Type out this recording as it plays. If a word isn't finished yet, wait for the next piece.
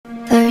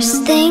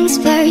First things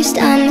first,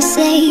 I'ma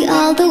say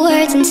all the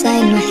words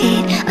inside my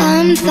head.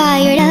 I'm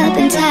fired up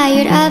and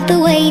tired of the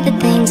way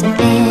that things have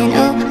been.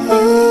 Oh,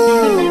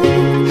 ooh,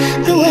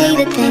 the way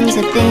that things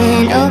have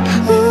been. Oh,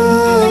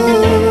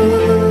 ooh.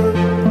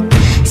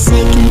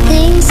 Second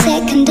thing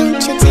second, don't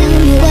you tell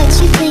me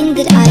what you think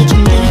that I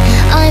can be.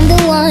 I'm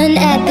the one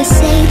at the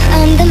sea,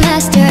 I'm the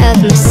master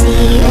of my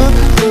sea.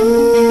 Oh,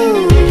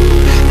 ooh,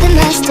 the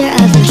master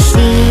of my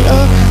sea.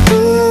 Oh,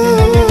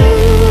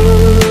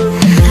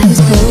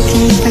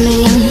 from a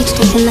young age,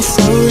 taking my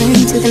soul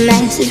into the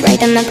masses,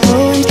 writing my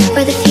poems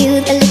for the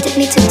few that looked at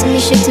me, took to me,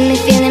 shook to me,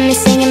 feeling me,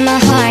 singing my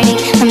heartache.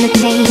 From the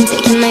pain,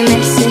 taking my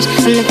message,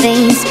 from the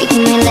veins,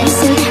 speaking my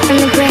lesson, from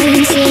the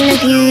brain, seeing the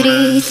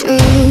beauty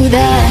through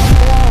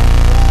the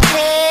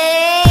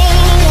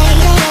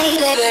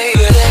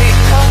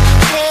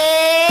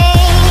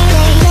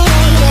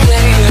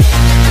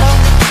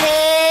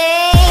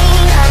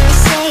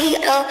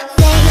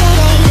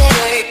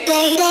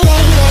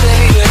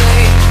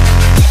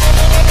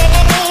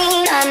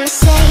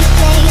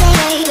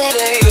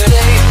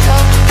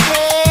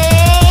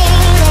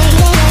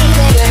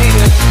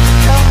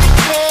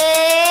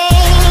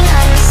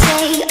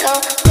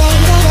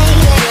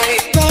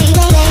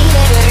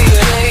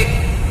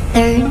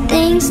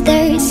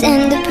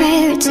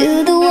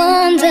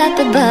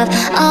above.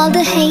 All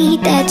the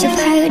hate that you've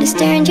heard has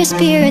turned your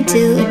spirit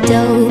to a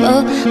dove.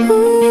 Oh,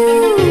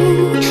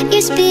 ooh,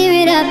 your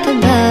spirit up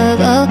above.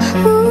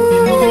 Oh, ooh.